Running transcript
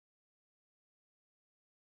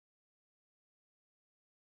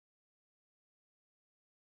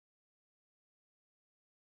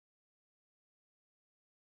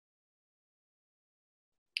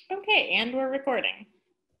Okay, and we're recording.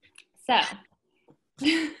 So,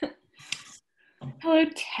 hello,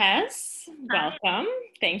 Tess. Welcome.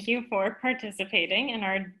 Thank you for participating in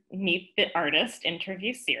our Meet the Artist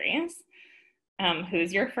interview series.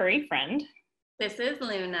 Who's your furry friend? This is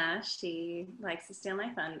Luna. She likes to steal my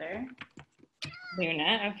thunder.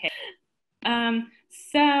 Luna, okay.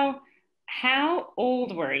 So, how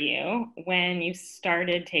old were you when you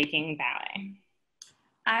started taking ballet?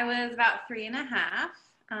 I was about 3.5.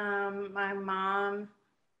 My mom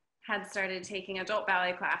had started taking adult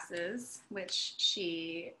ballet classes, which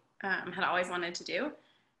she had always wanted to do,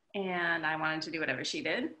 and I wanted to do whatever she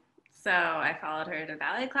did. So I followed her to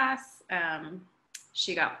ballet class.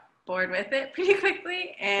 She got bored with it pretty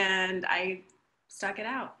quickly, and I stuck it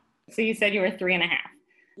out. So you said you were 3.5.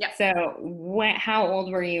 Yeah. So how old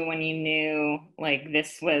were you when you knew like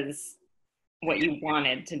this was what you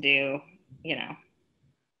wanted to do, you know,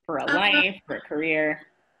 for a life, for a career?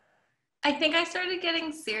 I think I started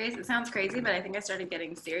getting serious. It sounds crazy, but I think I started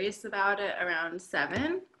getting serious about it around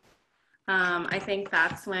 7. I think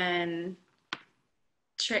that's when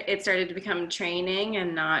it started to become training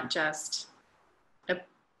and not just a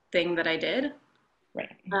thing that I did.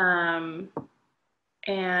 Right.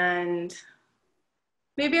 And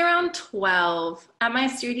maybe around 12, at my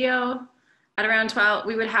studio, at around 12,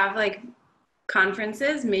 we would have like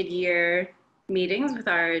conferences, mid-year meetings with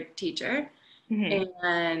our teacher. Mm-hmm.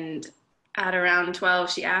 And at around 12,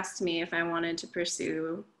 she asked me if I wanted to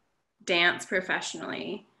pursue dance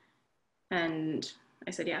professionally. And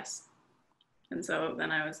I said yes. And so then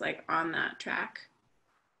I was like on that track.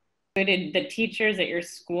 So did the teachers at your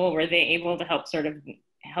school, were they able to help sort of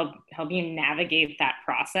help you navigate that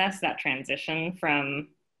process, that transition from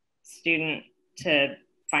student to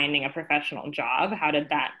finding a professional job? How did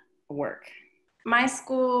that work? My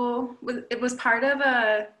school, it was part of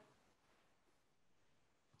a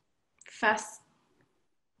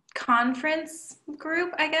conference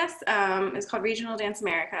group, I guess. It's called Regional Dance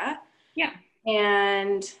America. Yeah.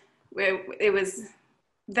 And it was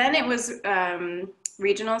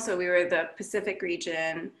regional, so we were the Pacific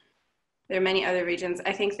region. There are many other regions.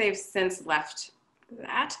 I think they've since left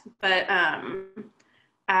that, but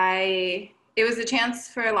it was a chance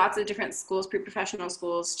for lots of different schools, pre-professional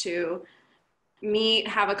schools, to meet,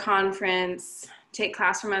 have a conference, take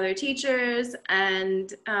class from other teachers,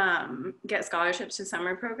 and get scholarships to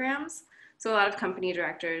summer programs. So a lot of company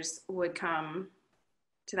directors would come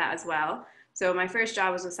to that as well. So my first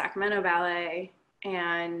job was with Sacramento Ballet,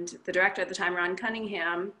 and the director at the time, Ron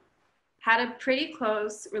Cunningham, had a pretty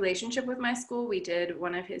close relationship with my school. We did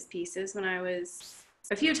one of his pieces when I was,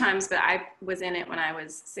 a few times, but I was in it when I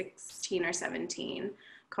was 16 or 17,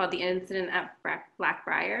 called The Incident at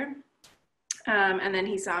Blackbriar. And then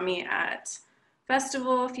he saw me at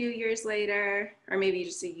festival a few years later, or maybe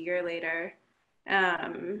just a year later,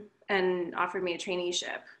 and offered me a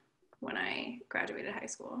traineeship when I graduated high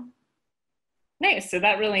school. Nice. So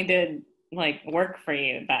that really did like work for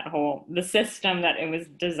you. The system that it was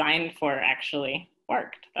designed for actually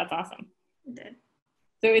worked. That's awesome. It did.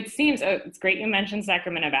 So it seems, it's great you mentioned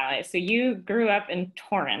Sacramento Ballet. So you grew up in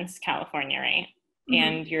Torrance, California, right? Mm-hmm.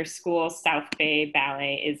 And your school, South Bay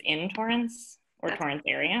Ballet, is in Torrance or Torrance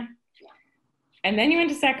area? Yeah. And then you went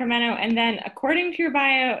to Sacramento, and then according to your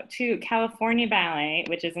bio, to California Ballet,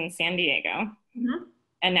 which is in San Diego, mm-hmm.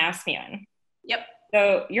 and now Smuin. Yep.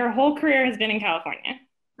 So your whole career has been in California.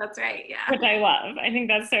 That's right, yeah. Which I love. I think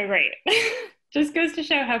that's so great. Just goes to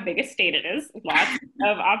show how big a state it is. Lots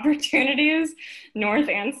of opportunities, north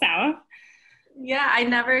and south. Yeah, I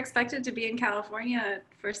never expected to be in California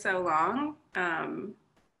for so long.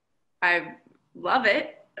 I love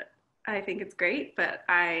it. I think it's great, but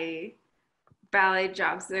ballet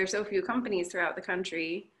jobs, there are so few companies throughout the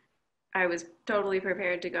country. I was totally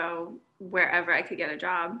prepared to go wherever I could get a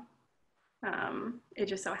job. It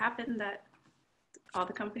just so happened that all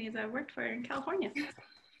the companies I worked for are in California.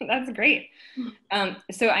 That's great.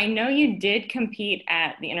 So I know you did compete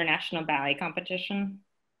at the International Ballet Competition.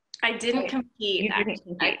 I didn't compete.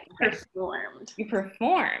 I performed. You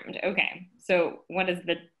performed. Okay. So what is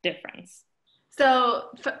the difference? So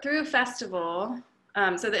through festival,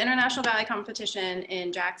 so the International Ballet Competition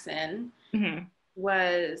in Jackson mm-hmm.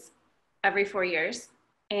 was every 4 years.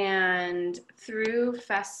 And through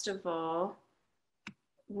festival,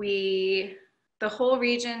 the whole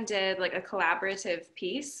region did like a collaborative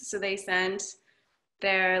piece. So they sent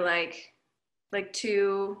their like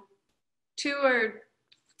 2 or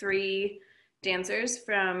 3 dancers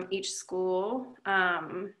from each school.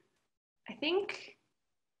 I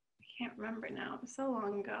can't remember now, it was so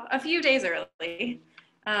long ago, a few days early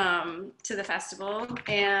to the festival.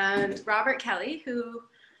 And Robert Kelly, who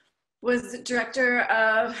was director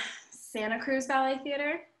of Santa Cruz Ballet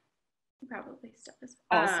Theater. He probably still is.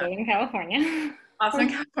 Also in California. Also in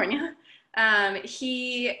California.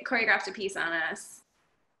 He choreographed a piece on us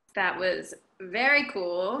that was very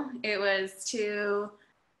cool. It was to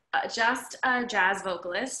just a jazz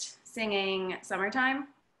vocalist singing Summertime.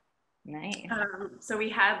 Nice. So we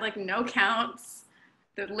had like no counts.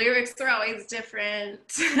 The lyrics were always different.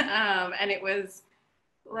 And it was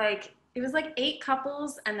like 8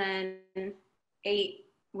 couples and then 8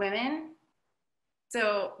 women.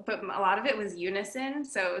 So, but a lot of it was unison.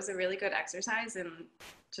 So it was a really good exercise in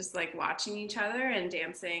just like watching each other and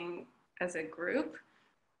dancing as a group.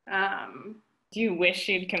 Do you wish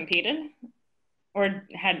you'd competed? Or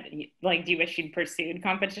do you wish you'd pursued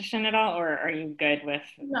competition at all? Or are you good with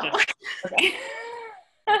No. Okay.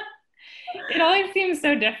 It always seems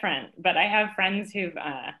so different, but I have friends who've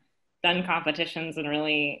done competitions and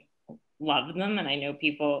really love them. And I know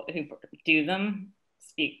people who do them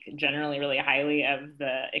speak generally really highly of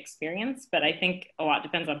the experience, but I think a lot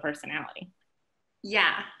depends on personality.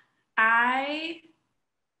 Yeah.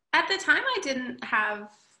 At the time, I didn't have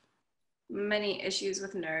many issues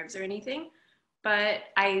with nerves or anything, but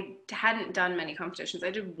I hadn't done many competitions.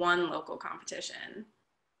 I did one local competition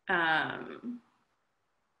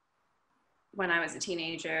when I was a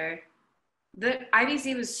teenager. The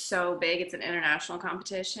IBC was so big. It's an international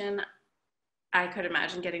competition. I could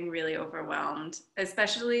imagine getting really overwhelmed,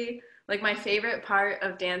 especially like my favorite part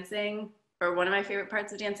of dancing, or one of my favorite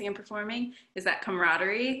parts of dancing and performing, is that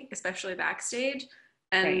camaraderie, especially backstage.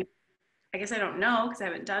 And right. I guess I don't know because I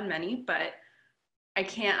haven't done many, but I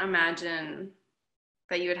can't imagine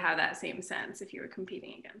that you would have that same sense if you were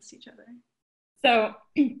competing against each other. So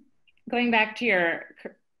going back to your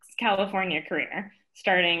California career,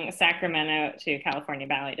 starting Sacramento to California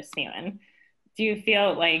Ballet to Smuin, do you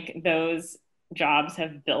feel like those jobs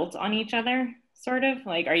have built on each other, sort of?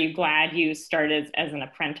 Like, are you glad you started as an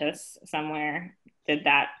apprentice somewhere? Did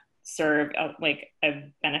that serve a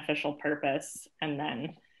beneficial purpose? And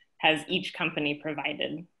then has each company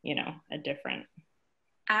provided, a different?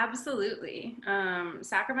 Absolutely.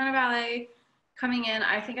 Sacramento Ballet coming in,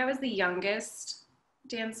 I think I was the youngest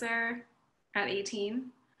dancer at 18.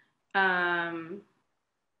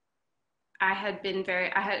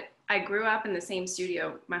 I grew up in the same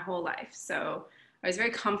studio my whole life, so I was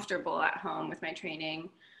very comfortable at home with my training.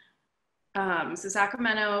 So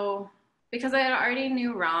Sacramento, because I already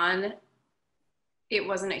knew Ron, it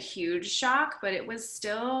wasn't a huge shock, but it was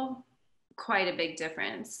still quite a big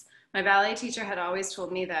difference. My ballet teacher had always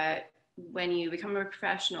told me that when you become a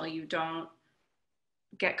professional, you don't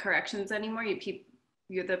get corrections anymore.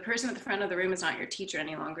 You're the person at the front of the room is not your teacher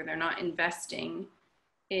any longer. They're not investing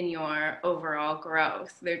in your overall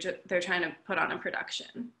growth. They're trying to put on a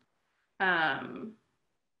production. And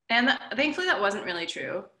thankfully that wasn't really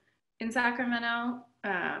true in Sacramento.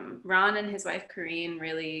 Ron and his wife Corrine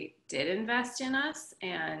really did invest in us,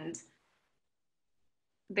 and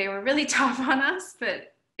they were really tough on us,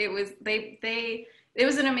 but it was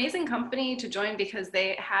an amazing company to join because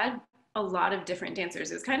they had a lot of different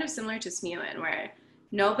dancers. It was kind of similar to Smuin, where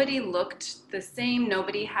nobody looked the same,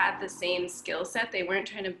 nobody had the same skill set. They weren't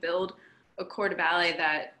trying to build a corps de ballet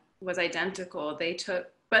that was identical.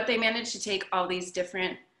 But they managed to take all these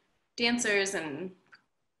different dancers and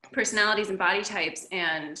personalities and body types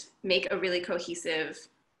and make a really cohesive,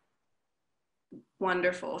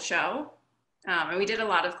 wonderful show. And we did a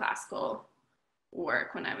lot of classical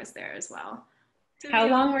work when I was there as well. How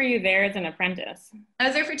long were you there as an apprentice? I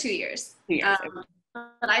was there for 2 years. 2 years.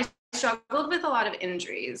 But I struggled with a lot of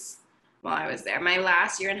injuries while I was there. My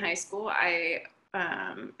last year in high school, I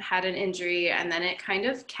had an injury, and then it kind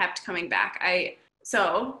of kept coming back.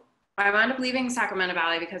 So I wound up leaving Sacramento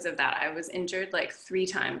Ballet because of that. I was injured like 3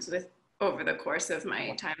 times over the course of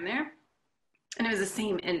my time there. And it was the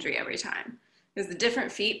same injury every time. It was a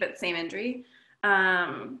different feet, but same injury.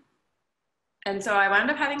 And so I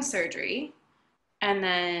wound up having surgery,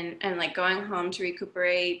 and like going home to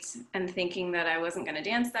recuperate and thinking that I wasn't going to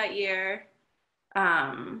dance that year.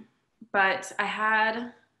 But I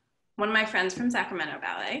had one of my friends from Sacramento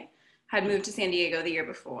Ballet had moved to San Diego the year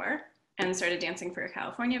before and started dancing for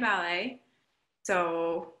California Ballet.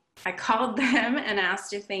 So I called them and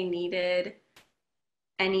asked if they needed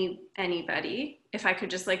anybody, if I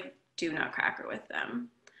could just like do Nutcracker with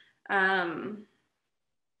them. And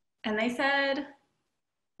they said,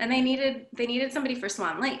 and they needed somebody for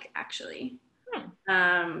Swan Lake, actually.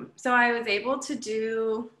 So I was able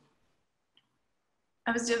to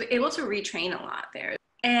retrain a lot there.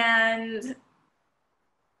 And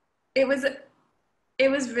it it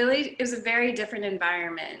was a very different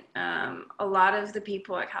environment. A lot of the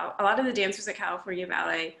a lot of the dancers at California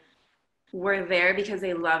Ballet were there because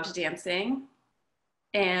they loved dancing,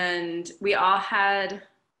 and we all had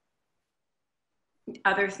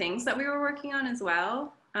other things that we were working on as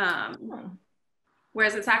well.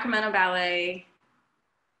 Whereas at Sacramento Ballet,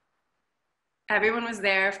 everyone was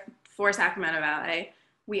there for Sacramento Ballet.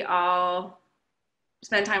 We all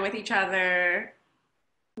spent time with each other.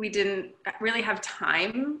 We didn't really have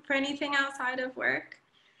time for anything outside of work.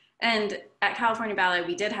 And at California Ballet,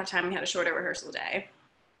 we did have time. We had a shorter rehearsal day,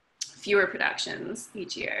 fewer productions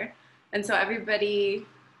each year. And so everybody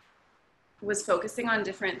was focusing on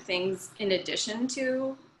different things in addition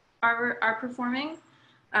to our performing.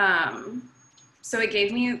 So it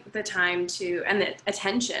gave me the time to, and the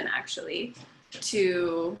attention actually,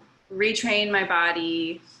 to retrain my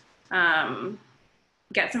body,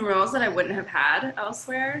 get some roles that I wouldn't have had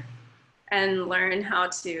elsewhere, and learn how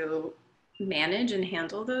to manage and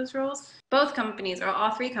handle those roles. Both companies, or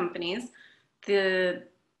all three companies, the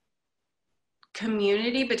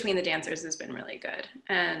community between the dancers has been really good.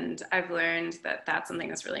 And I've learned that that's something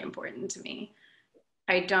that's really important to me.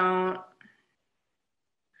 I don't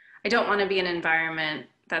want to be in an environment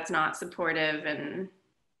that's not supportive and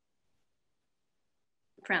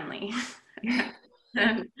friendly.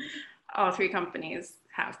 And all three companies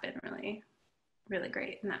have been really, really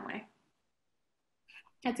great in that way.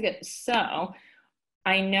 That's good. So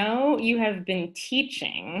I know you have been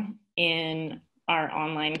teaching in our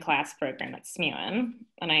online class program at Smuin,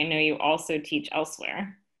 and I know you also teach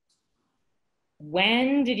elsewhere.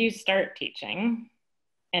 When did you start teaching?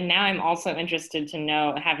 And now I'm also interested to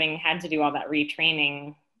know, having had to do all that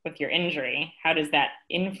retraining with your injury, how does that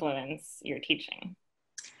influence your teaching?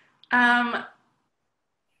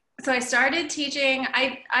 So I started teaching,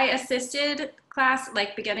 I assisted class,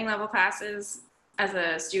 like beginning level classes as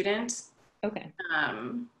a student. Okay.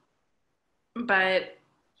 But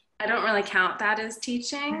I don't really count that as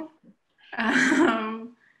teaching. I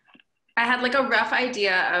had like a rough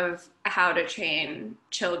idea of how to train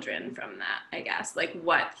children from that, I guess, like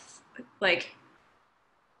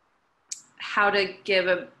how to give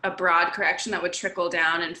a broad correction that would trickle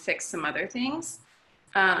down and fix some other things.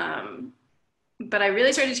 But I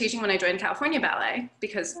really started teaching when I joined California Ballet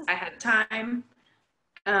because I had time.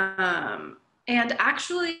 And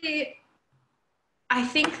actually, I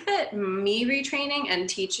think that me retraining and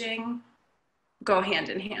teaching go hand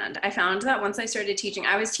in hand. I found that once I started teaching,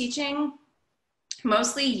 I was teaching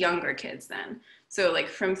mostly younger kids then. So like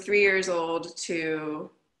from 3 years old to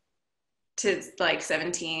like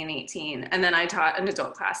 17, 18. And then I taught an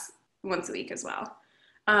adult class once a week as well.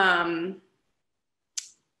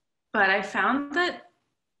 But I found that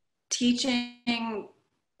teaching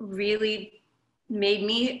really made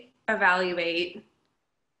me evaluate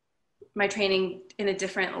my training in a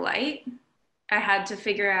different light. I had to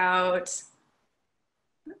figure out,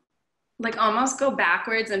 like almost go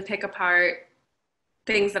backwards and pick apart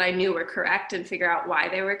things that I knew were correct and figure out why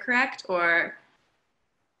they were correct, or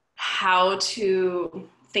how to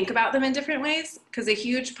think about them in different ways. Because a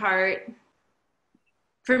huge part,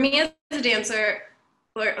 for me as a dancer,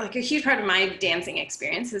 or like a huge part of my dancing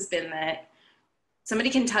experience has been that somebody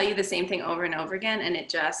can tell you the same thing over and over again and it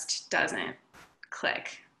just doesn't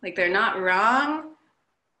click. Like they're not wrong.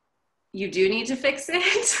 You do need to fix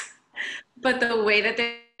it. But the way that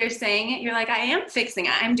they're saying it, you're like, I am fixing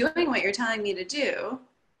it. I'm doing what you're telling me to do.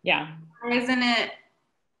 Yeah. Why isn't it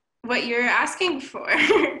what you're asking for?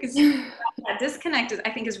 Because that disconnect I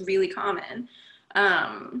think is really common.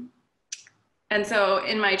 And so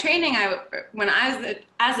in my training,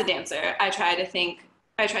 as a dancer, I try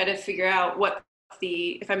to figure out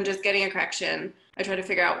if I'm just getting a correction, I try to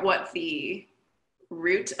figure out what the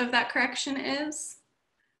root of that correction is.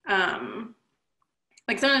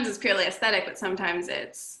 Like sometimes it's purely aesthetic, but sometimes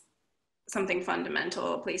it's something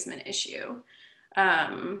fundamental, a placement issue.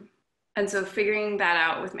 And so figuring that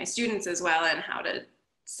out with my students as well, and how to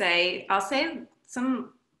I'll say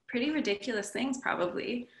some pretty ridiculous things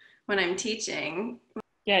probably when I'm teaching.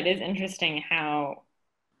 Yeah, it is interesting how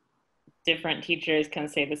different teachers can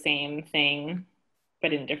say the same thing,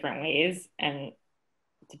 but in different ways. And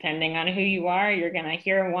depending on who you are, you're going to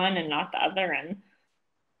hear one and not the other. And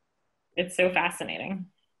it's so fascinating.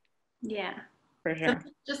 Yeah. For sure.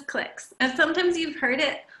 Something just clicks. And sometimes you've heard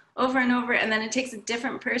it over and over, and then it takes a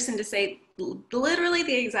different person to say literally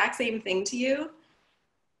the exact same thing to you.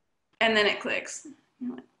 And then it clicks.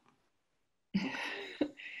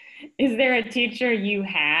 Is there a teacher you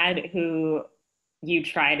had who you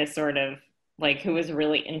try to sort of like, who was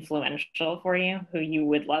really influential for you, who you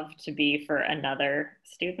would love to be for another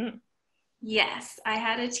student? Yes, I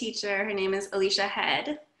had a teacher. Her name is Alicia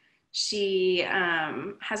Head. She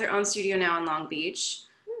has her own studio now in Long Beach.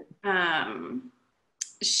 Um,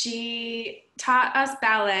 she taught us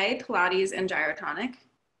ballet, Pilates, and gyrotonic.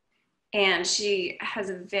 And she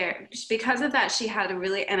has because of that, she had a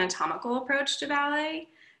really anatomical approach to ballet.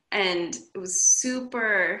 And it was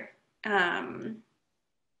super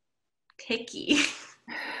picky,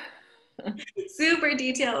 super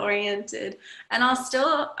detail oriented. And I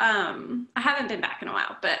haven't been back in a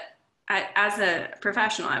while, but as a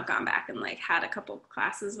professional, I've gone back and like had a couple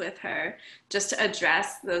classes with her just to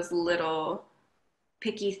address those little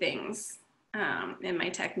picky things in my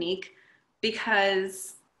technique,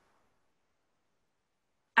 because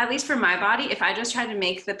at least for my body, if I just try to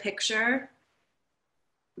make the picture,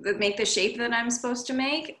 make the shape that I'm supposed to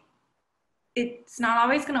make, it's not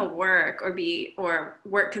always going to work or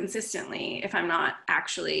work consistently if I'm not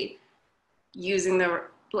actually using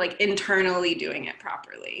like internally doing it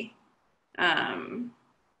properly.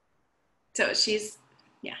 So she's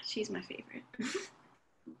my favorite.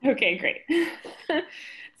 Okay, great.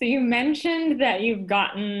 So you mentioned that you've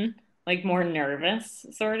gotten like more nervous,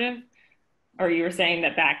 sort of, or you were saying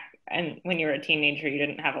that back and when you were a teenager, you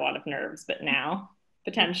didn't have a lot of nerves, but now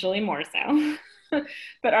potentially more so.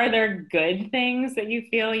 But are there good things that you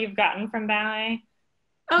feel you've gotten from ballet?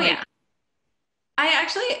 Oh yeah.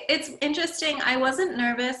 It's interesting. I wasn't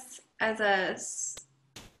nervous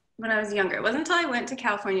when I was younger. It wasn't until I went to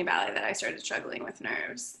California Ballet that I started struggling with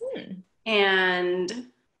nerves. And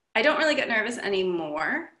I don't really get nervous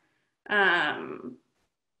anymore.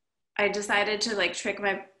 I decided to like trick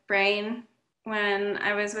my brain when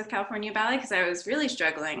I was with California Ballet because I was really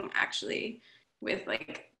struggling actually with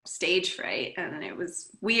like stage fright, and it was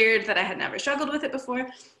weird that I had never struggled with it before.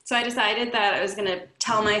 So I decided that I was going to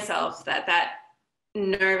tell myself that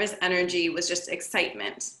nervous energy was just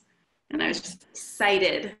excitement, and I was just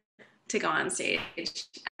excited to go on stage,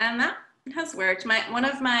 and that has worked.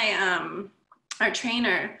 Our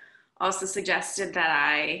trainer also suggested that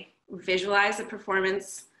I visualize the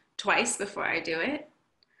performance twice before I do it.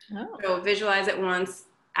 Oh. So visualize it once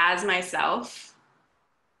as myself,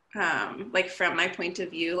 like from my point of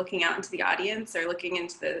view, looking out into the audience or looking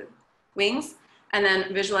into the wings, and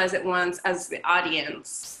then visualize it once as the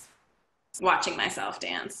audience watching myself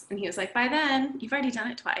dance. And he was like, by then, you've already done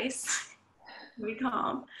it twice. Be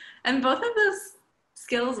calm. And both of those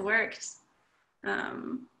skills worked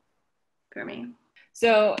for me.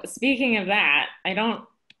 So speaking of that, I don't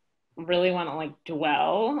really want to like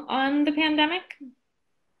dwell on the pandemic,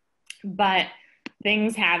 but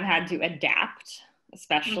things have had to adapt,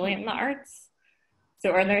 especially in the arts.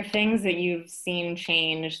 So are there things that you've seen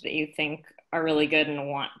change that you think are really good and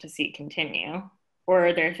want to see continue? Or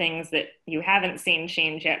are there things that you haven't seen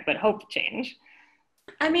change yet but hope change?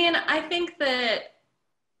 I mean, I think that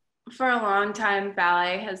for a long time,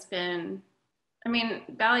 ballet is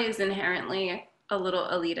inherently a little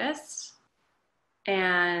elitist.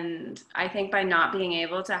 And I think by not being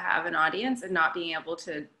able to have an audience and not being able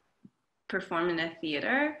to perform in a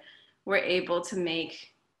theater,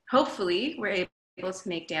 hopefully, we're able to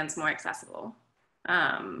make dance more accessible.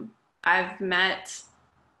 I've met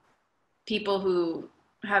people who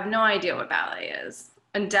have no idea what ballet is,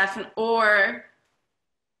 or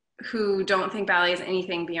who don't think ballet is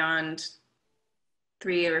anything beyond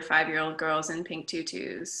 3 or 5-year-old girls in pink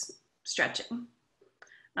tutus stretching.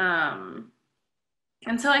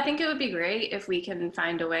 And so I think it would be great if we can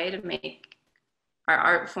find a way to make our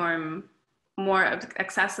art form more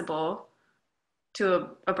accessible to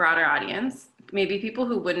a broader audience. Maybe people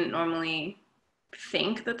who wouldn't normally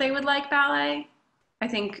think that they would like ballet. I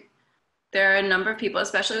think there are a number of people,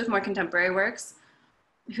 especially with more contemporary works,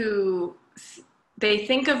 who they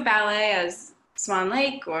think of ballet as Swan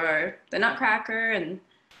Lake or the Nutcracker,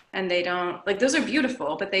 and they don't, like, those are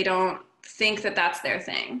beautiful, but they don't think that that's their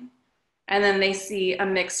thing. And then they see a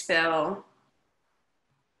mixed bill,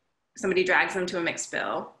 somebody drags them to a mixed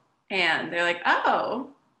bill, and they're like,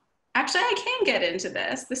 oh, actually I can get into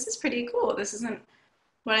this. This is pretty cool. This isn't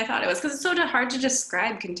what I thought it was. Because it's so hard to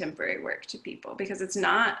describe contemporary work to people because it's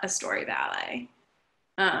not a story ballet.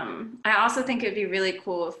 I also think it'd be really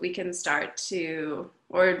cool if we can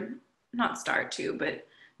but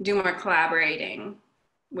do more collaborating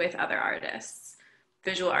with other artists,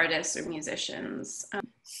 visual artists or musicians.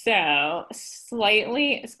 So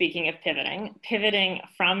slightly speaking of pivoting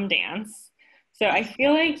from dance. So I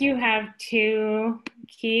feel like you have 2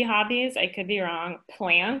 key hobbies. I could be wrong: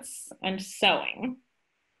 plants and sewing.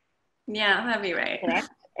 Yeah, that'd be right. Correct?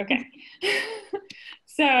 Okay.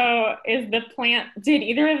 So did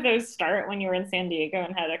either of those start when you were in San Diego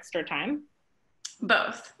and had extra time?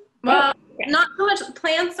 Both. Well, Not so much.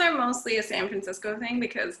 Plants are mostly a San Francisco thing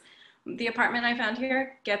because the apartment I found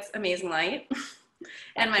here gets amazing light.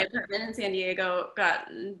 And my apartment in San Diego got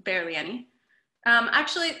barely any.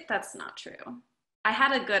 Actually, that's not true. I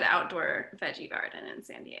had a good outdoor veggie garden in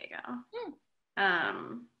San Diego.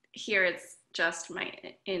 Here it's just my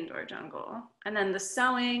indoor jungle. And then the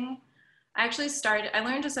sewing, I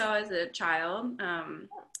learned to sew as a child,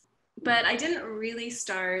 but I didn't really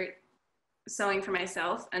start sewing for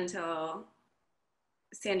myself until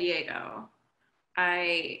San Diego.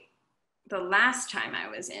 The last time I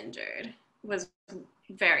was injured was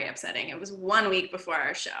very upsetting. It was 1 week before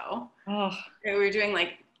our show. Oh. We were doing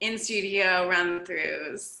like in studio run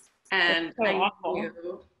throughs, and so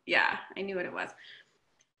I knew what it was.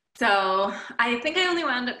 So I think I only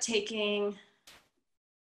wound up taking,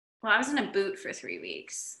 I was in a boot for 3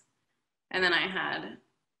 weeks, and then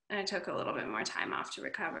I took a little bit more time off to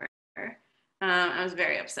recover. I was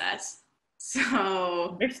very upset.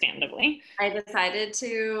 So understandably, I decided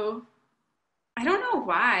to, I don't know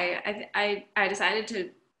why, I decided to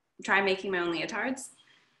try making my own leotards.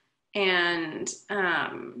 And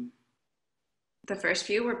the first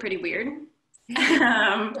few were pretty weird.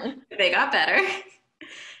 They got better.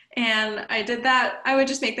 And I did that. I would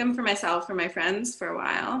just make them for myself, for my friends for a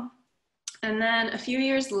while. And then a few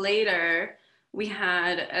years later, we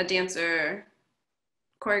had a dancer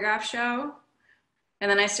choreograph show. And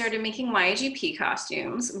then I started making YGP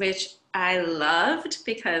costumes, which I loved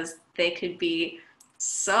because they could be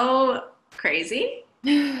so crazy.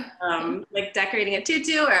 Like decorating a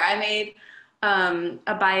tutu, or I made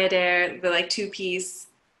a bayadere, the like 2-piece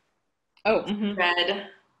red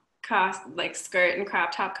like skirt and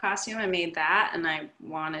crop top costume. I made that, and I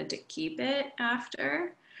wanted to keep it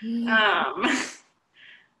after. Yeah,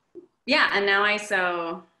 and now I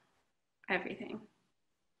sew everything.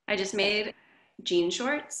 I just made jean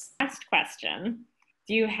shorts. Last question.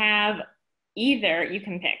 Do you have either, you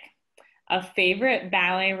can pick, a favorite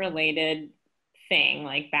ballet related thing,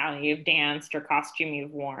 like ballet you've danced or costume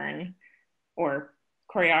you've worn or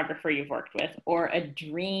choreographer you've worked with, or a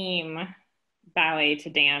dream ballet to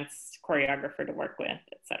dance, choreographer to work with,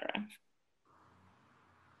 etc.?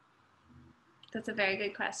 That's a very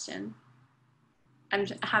good question. I'm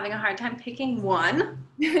having a hard time picking one.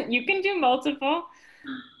 You can do multiple.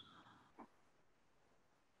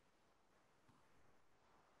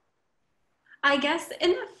 I guess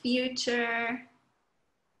in the future,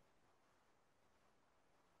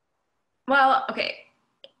 well, okay,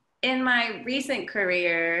 in my recent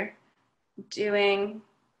career,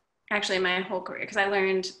 actually my whole career, because I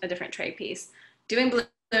learned a different trade piece, doing Blue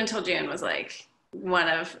Until June was like one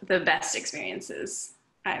of the best experiences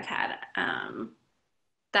I've had.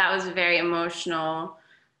 That was very emotional,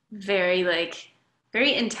 very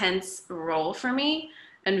intense role for me,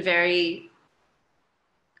 and very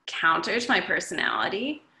counter to my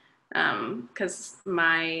personality, because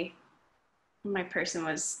my person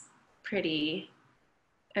was pretty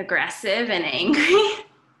aggressive and angry.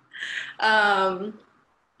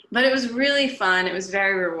 But it was really fun. It was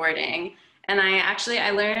very rewarding. And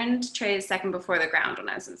I learned trades second before the ground when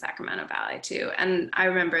I was in Sacramento Ballet too. And I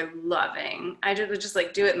remember I would just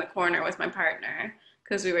like do it in the corner with my partner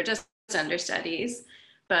because we were just understudies.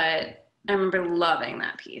 But I remember loving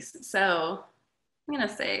that piece. So I'm gonna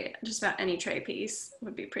say just about any tray piece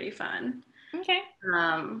would be pretty fun. Okay.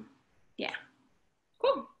 Yeah.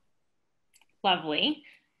 Cool. Lovely.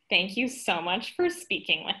 Thank you so much for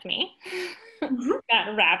speaking with me.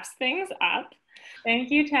 That wraps things up.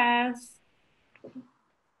 Thank you, Tess.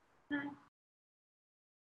 Bye.